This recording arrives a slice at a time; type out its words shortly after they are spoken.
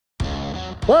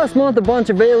Last month, a bunch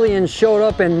of aliens showed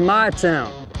up in my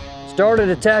town. Started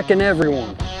attacking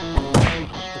everyone.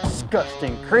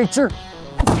 Disgusting creature.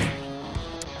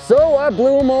 So I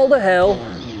blew them all to hell.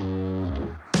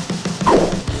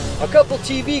 A couple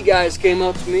TV guys came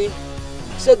up to me,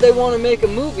 said they want to make a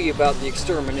movie about the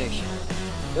extermination.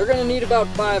 They're gonna need about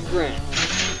 $5 grand.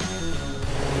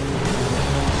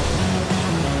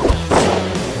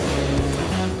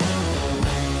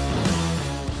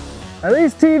 Now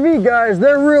these TV guys,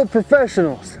 they're real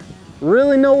professionals.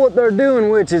 Really know what they're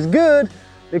doing, which is good,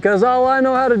 because all I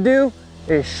know how to do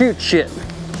is shoot shit.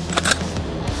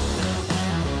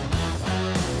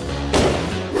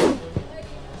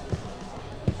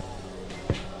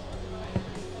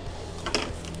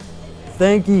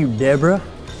 Thank you, Deborah.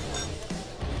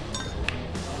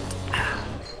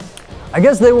 I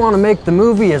guess they want to make the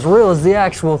movie as real as the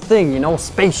actual thing, you know,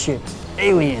 spaceships,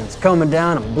 aliens coming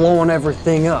down and blowing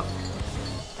everything up.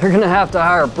 They're gonna have to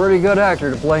hire a pretty good actor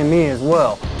to play me as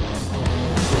well.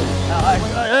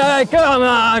 Hey, come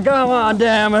on,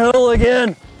 damn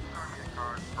hooligan.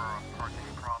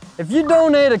 If you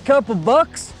donate a couple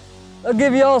bucks, they'll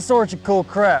give you all sorts of cool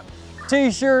crap.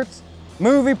 T-shirts,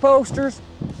 movie posters.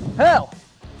 Hell,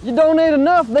 you donate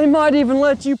enough, they might even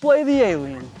let you play the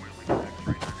alien.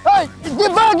 Hey,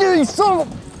 get back here, you son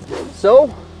of a...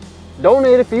 So,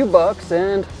 donate a few bucks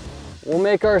and we'll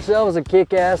make ourselves a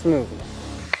kick-ass movie.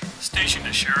 Station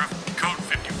to Sheriff, code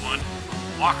 51.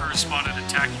 Walker is spotted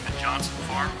attacking the Johnson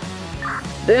farm.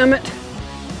 Damn it.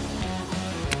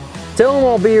 Tell them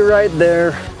I'll be right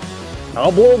there.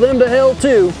 I'll blow them to hell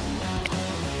too.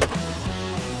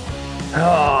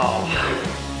 Oh.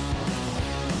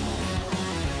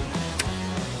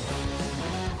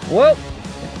 Well,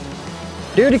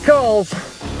 duty calls.